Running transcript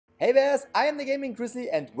Hey bears, I am the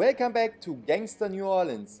Gaming-Grizzly and welcome back to Gangstar New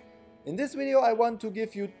Orleans. In this video I want to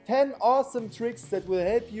give you 10 awesome tricks that will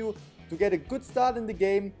help you to get a good start in the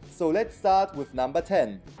game, so let's start with number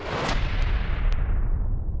 10.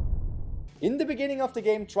 In the beginning of the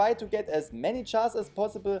game, try to get as many chars as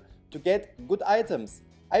possible to get good items.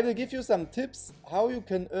 I will give you some tips how you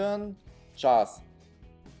can earn chars.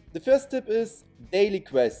 The first tip is daily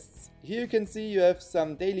quests. Here you can see you have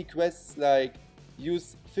some daily quests like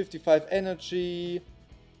use 55 energy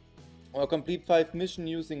or complete 5 missions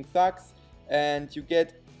using thugs, and you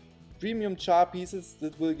get premium char pieces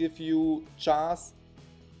that will give you chars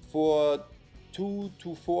for 2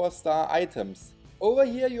 to 4 star items. Over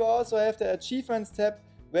here you also have the achievements tab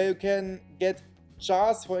where you can get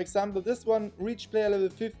chars. For example, this one, reach player level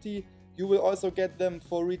 50, you will also get them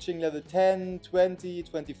for reaching level 10, 20,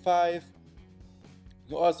 25.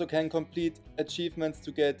 You also can complete achievements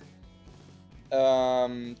to get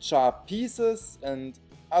char pieces and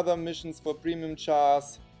other missions for premium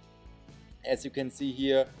chars. As you can see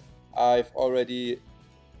here, I've already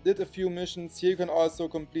did a few missions. Here you can also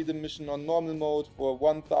complete a mission on normal mode for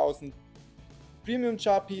 1000 premium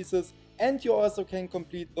char pieces, and you also can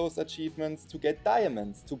complete those achievements to get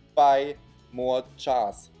diamonds to buy more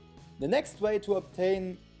chars. The next way to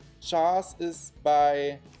obtain chars is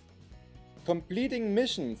by completing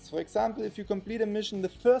missions. For example, if you complete a mission the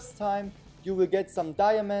first time, you will get some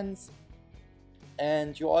diamonds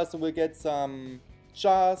and you also will get some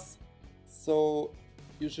chars. So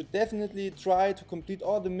you should definitely try to complete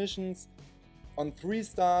all the missions on 3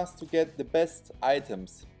 stars to get the best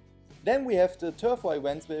items. Then we have the turf war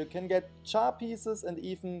events where you can get char pieces and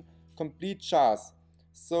even complete chars.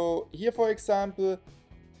 So here, for example,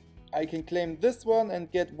 I can claim this one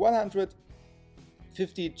and get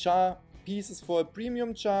 150 char pieces for a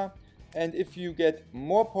premium char. And if you get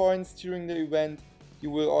more points during the event, you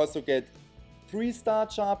will also get 3-star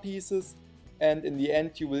char pieces, and in the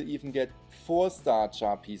end you will even get 4-star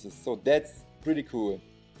char pieces. So that's pretty cool.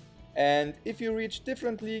 And if you reach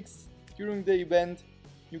different leagues during the event,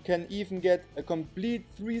 you can even get a complete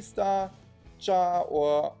 3-star char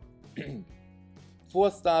or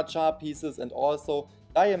 4-star char pieces and also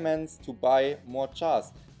diamonds to buy more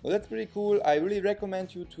chars. So that's pretty cool. I really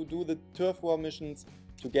recommend you to do the turf war missions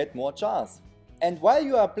to get more chars. And while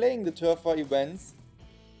you are playing the turf war events,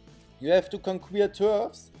 you have to conquer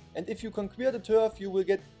turfs, and if you conquer the turf, you will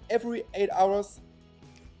get every 8 hours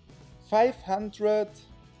 500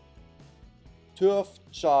 turf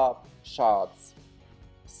char shards.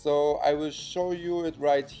 So I will show you it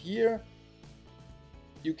right here.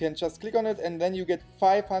 You can just click on it and then you get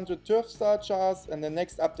 500 turf star chars, and the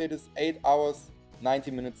next update is 8 hours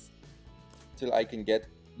 90 minutes till I can get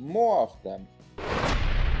more of them.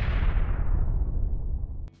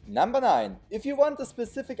 Number 9. If you want a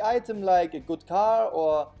specific item like a good car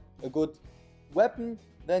or a good weapon,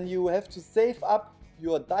 then you have to save up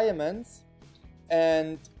your diamonds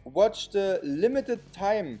and watch the limited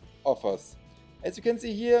time offers. As you can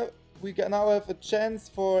see here, we can now have a chance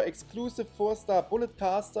for exclusive 4-star bullet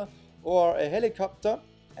caster or a helicopter,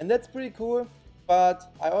 and that's pretty cool,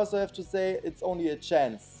 but I also have to say it's only a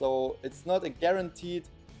chance, so it's not a guaranteed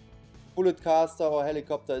bullet caster or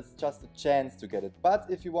helicopter, it's just a chance to get it. But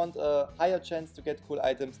if you want a higher chance to get cool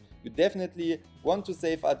items, you definitely want to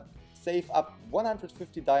save up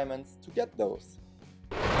 150 diamonds to get those.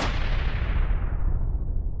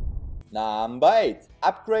 Number 8.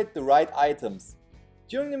 Upgrade the right items.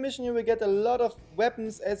 During the mission you will get a lot of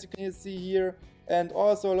weapons, as you can see here, and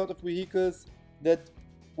also a lot of vehicles that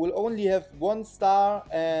will only have 1 star,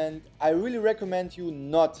 and I really recommend you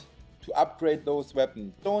not to upgrade those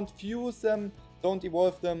weapons. Don't fuse them, don't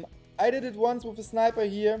evolve them. I did it once with a sniper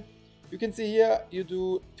here. You can see here you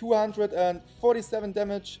do 247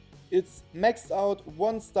 damage. It's maxed out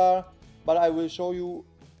 1 star, but I will show you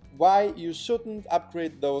why you shouldn't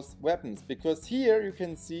upgrade those weapons. Because here you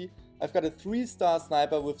can see I've got a 3-star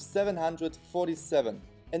sniper with 747.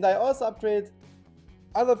 And I also upgrade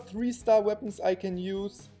other 3-star weapons I can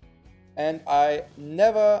use, and I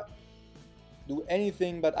never do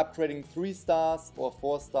anything but upgrading 3 stars or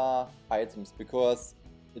 4-star items, because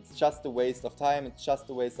it's just a waste of time, it's just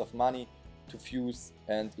a waste of money to fuse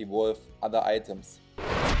and evolve other items.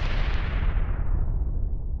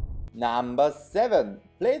 Number 7.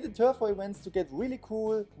 Play the turf war events to get really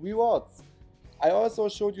cool rewards. I also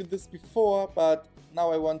showed you this before, but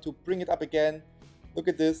now I want to bring it up again. Look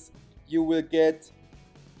at this. You will get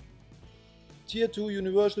Tier 2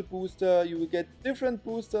 Universal Booster, you will get different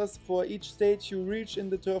boosters for each stage you reach in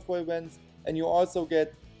the turf war events, and you also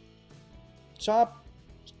get char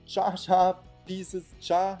pieces,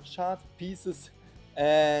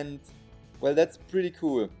 and well, that's pretty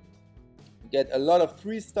cool. You get a lot of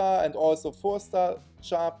 3-star and also 4-star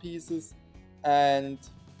char pieces, and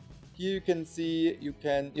here you can see you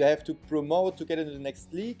have to promote to get into the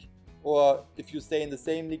next league, or if you stay in the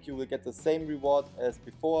same league you will get the same reward as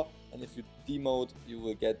before, and if you demote you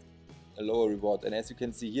will get a lower reward. And as you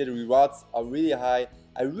can see here, the rewards are really high.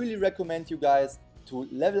 I really recommend you guys to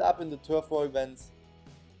level up in the turf war events.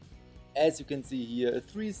 As you can see here, a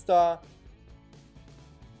 3-star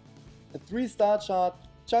chart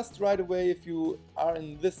just right away if you are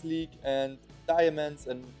in this league, and diamonds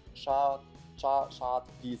and chart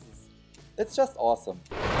pieces. It's just awesome.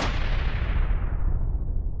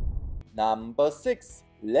 Number 6.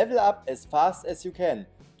 Level up as fast as you can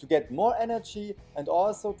to get more energy and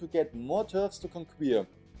also to get more turfs to conquer.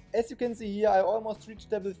 As you can see here, I almost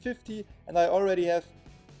reached level 50 and I already have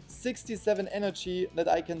 67 energy that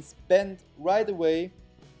I can spend right away,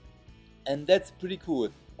 and that's pretty cool.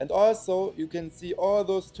 And also you can see all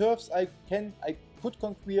those turfs I could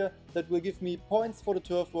conquer that will give me points for the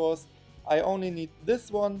turf wars. I only need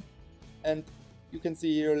this one, and you can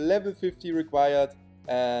see here level 50 required,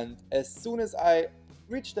 and as soon as I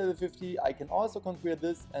reach level 50 I can also conquer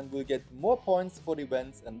this and will get more points for the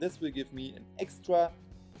events, and this will give me an extra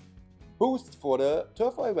boost for the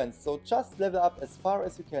turf war events. So just level up as far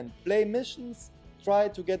as you can, play missions, try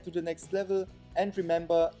to get to the next level, and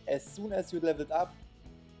remember, as soon as you leveled up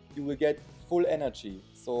you will get full energy.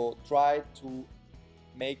 So try to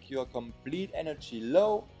make your complete energy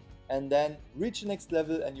low and then reach the next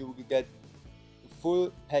level and you will get a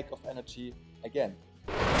full pack of energy again.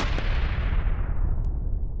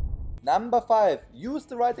 Number 5. Use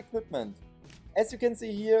the right equipment. As you can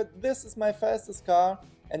see here, this is my fastest car,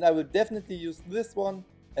 and I will definitely use this one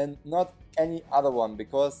and not any other one,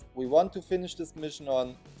 because we want to finish this mission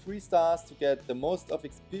on 3 stars to get the most of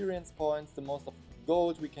experience points, the most of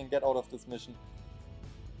gold we can get out of this mission.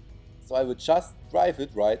 So I will just drive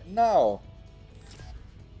it right now.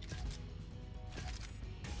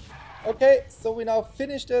 Okay, so we now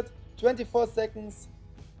finished it, 24 seconds,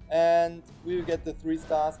 and we will get the 3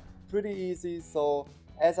 stars. Pretty easy. So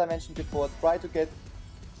as I mentioned before, try to get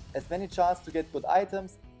as many chances to get good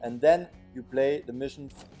items, and then you play the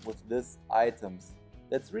missions with these items.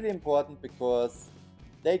 That's really important because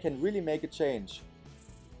they can really make a change.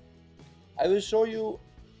 I will show you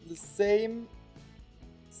the same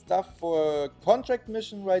stuff for a contract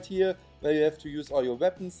mission right here, where you have to use all your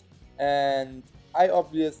weapons, and I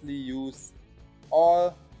obviously use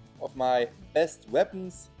all of my best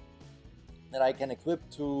weapons that I can equip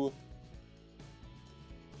to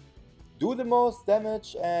do the most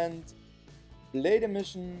damage and play the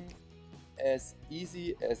mission as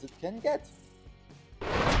easy as it can get.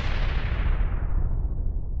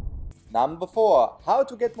 Number 4. How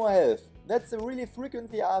to get more health. That's a really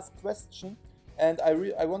frequently asked question, and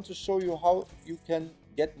I want to show you how you can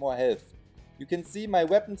get more health. You can see my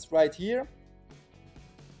weapons right here,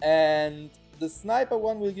 and the sniper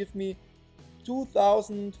one will give me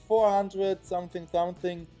 2400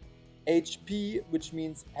 something HP, which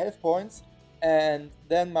means health points, and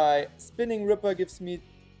then my spinning ripper gives me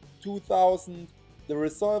 2000, the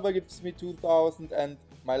resolver gives me 2000, and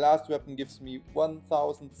my last weapon gives me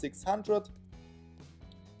 1600.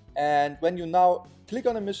 And when you now click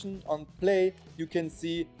on a mission on play, you can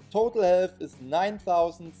see total health is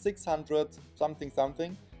 9600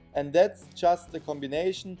 something, and that's just a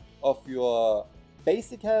combination of your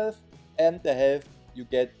basic health and the health you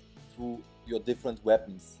get through your different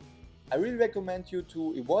weapons. I really recommend you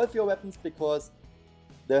to evolve your weapons, because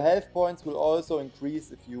the health points will also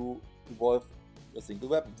increase if you evolve your single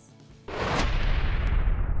weapons.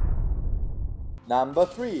 Number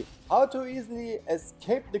 3. How to easily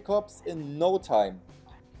escape the cops in no time.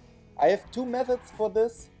 I have 2 methods for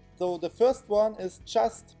this. So the first one is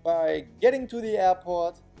just by getting to the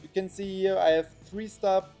airport. You can see here I have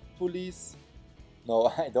 3-star police.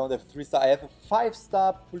 No, I don't have 3-star. I have a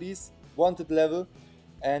 5-star police wanted level.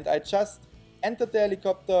 And I just entered the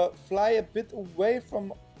helicopter, fly a bit away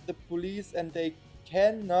from the police, and they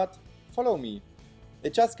cannot follow me. They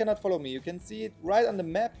just cannot follow me. You can see it right on the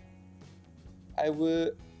map. I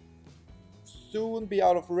will soon be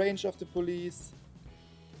out of range of the police.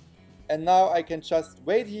 And now I can just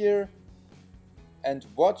wait here and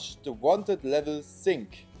watch the wanted level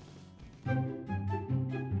sink.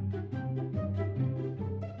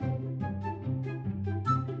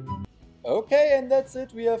 Okay, and that's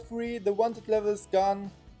it. We are free. The wanted level is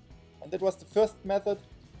gone. And that was the first method.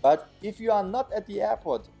 But if you are not at the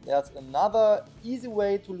airport, there's another easy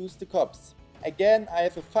way to lose the cops. Again, I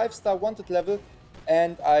have a 5-star wanted level,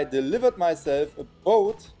 and I delivered myself a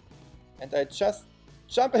boat, and I just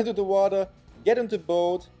jump into the water, get into the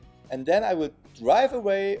boat, and then I will drive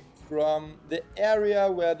away from the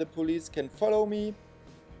area where the police can follow me.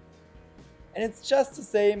 And it's just the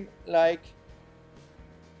same like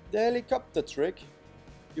the helicopter trick.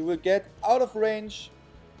 You will get out of range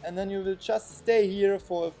and then you will just stay here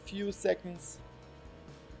for a few seconds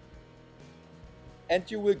and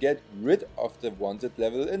you will get rid of the wanted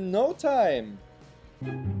level in no time.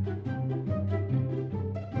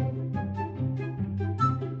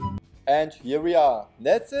 And here we are.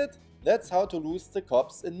 That's it. That's how to lose the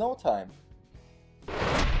cops in no time.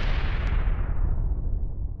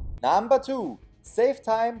 Number 2. Save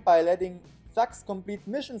time by letting thugs complete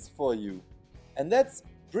missions for you. And that's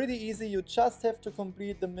pretty easy. You just have to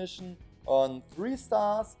complete the mission on 3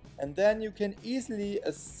 stars and then you can easily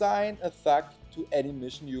assign a thug to any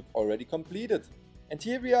mission you've already completed. And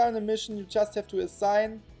here we are in a mission you just have to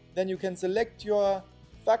assign. Then you can select your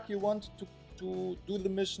thug you want to do the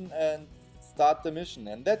mission and start the mission.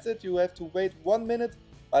 And that's it. You have to wait 1 minute,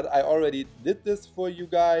 but I already did this for you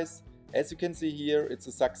guys. As you can see here, it's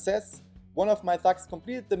a success. One of my thugs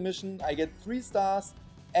completed the mission. I get 3 stars.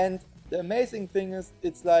 And the amazing thing is,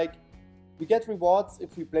 it's like we get rewards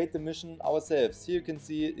if we played the mission ourselves. Here you can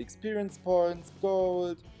see experience points,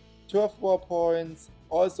 gold, turf war points,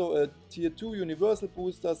 also a tier 2 universal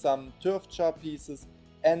booster, some turf char pieces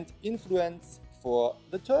and influence for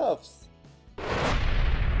the turfs.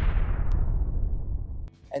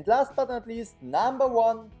 And last but not least, number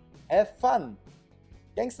 1, have fun.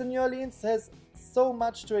 Gangstar New Orleans has so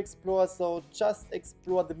much to explore, so just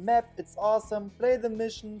explore the map. It's awesome. Play the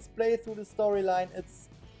missions, play through the storyline. It's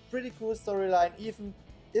pretty cool storyline, even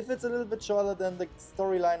if it's a little bit shorter than the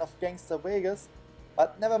storyline of Gangstar Vegas.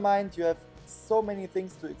 But never mind, you have so many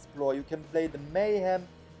things to explore. You can play the mayhem,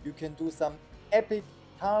 you can do some epic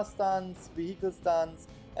car stunts, vehicle stunts,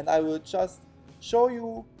 and I will just show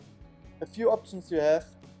you a few options you have.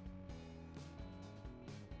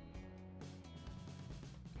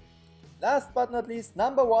 Last but not least,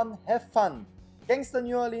 number 1, have fun. Gangstar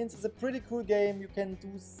New Orleans is a pretty cool game. You can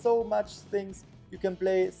do so much things. You can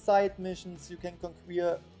play side missions, you can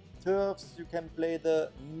conquer turfs, you can play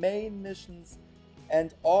the main missions,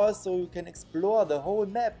 and also you can explore the whole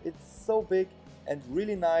map. It's so big and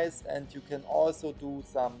really nice, and you can also do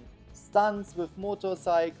some stunts with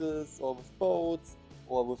motorcycles or with boats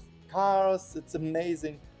or with cars. It's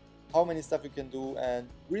amazing how many stuff you can do. And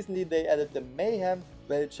recently they added the mayhem,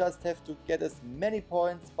 where you just have to get as many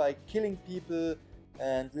points by killing people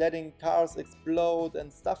and letting cars explode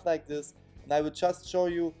and stuff like this. And I will just show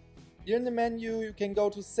you here in the menu. You can go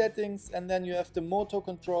to settings and then you have the motor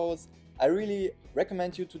controls. I really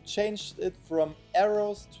recommend you to change it from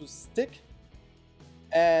arrows to stick,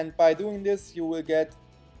 and by doing this you will get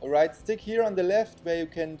a right stick here on the left where you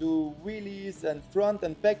can do wheelies and front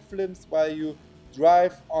and back flips while you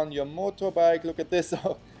drive on your motorbike. Look at this,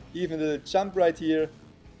 even a jump right here,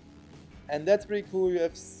 and that's pretty cool. You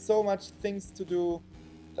have so much things to do,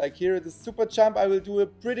 like here the super jump. I will do a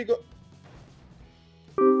pretty good.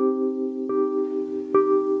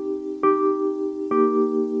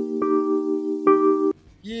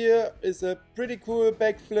 Here is a pretty cool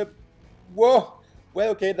backflip. Whoa!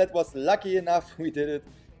 Well, okay, that was lucky enough we did it.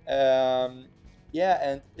 Yeah,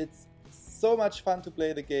 and it's so much fun to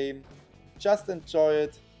play the game. Just enjoy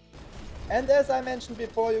it. And as I mentioned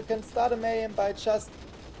before, you can start a mayhem by just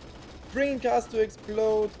bringing cars to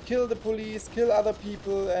explode, kill the police, kill other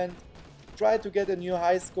people, and try to get a new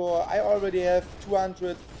high score. I already have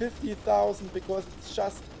 250,000 because it's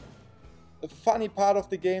just a funny part of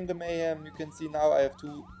the game, the mayhem. You can see now I have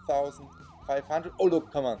 2,500. Oh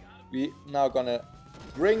look, come on. We now gonna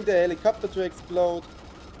bring the helicopter to explode.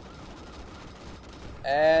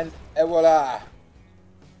 And voila!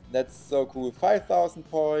 That's so cool. 5,000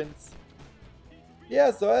 points. Yeah,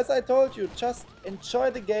 so as I told you, just enjoy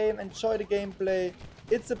the game, enjoy the gameplay.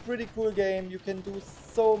 It's a pretty cool game. You can do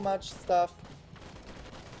so much stuff.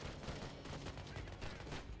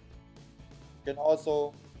 You can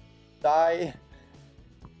also die.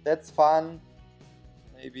 That's fun.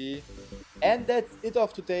 Maybe. And that's it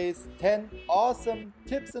of today's 10 awesome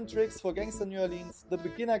tips and tricks for Gangstar New Orleans, the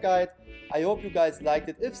beginner guide. I hope you guys liked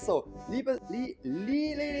it. If so, leave a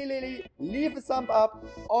thumb up.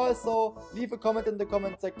 Also, leave a comment in the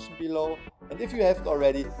comment section below. And if you haven't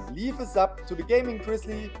already, leave a sub to the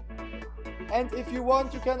Gaming-Grizzly. And if you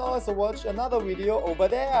want, you can also watch another video over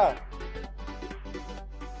there.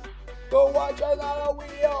 Go watch another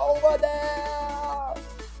video over there.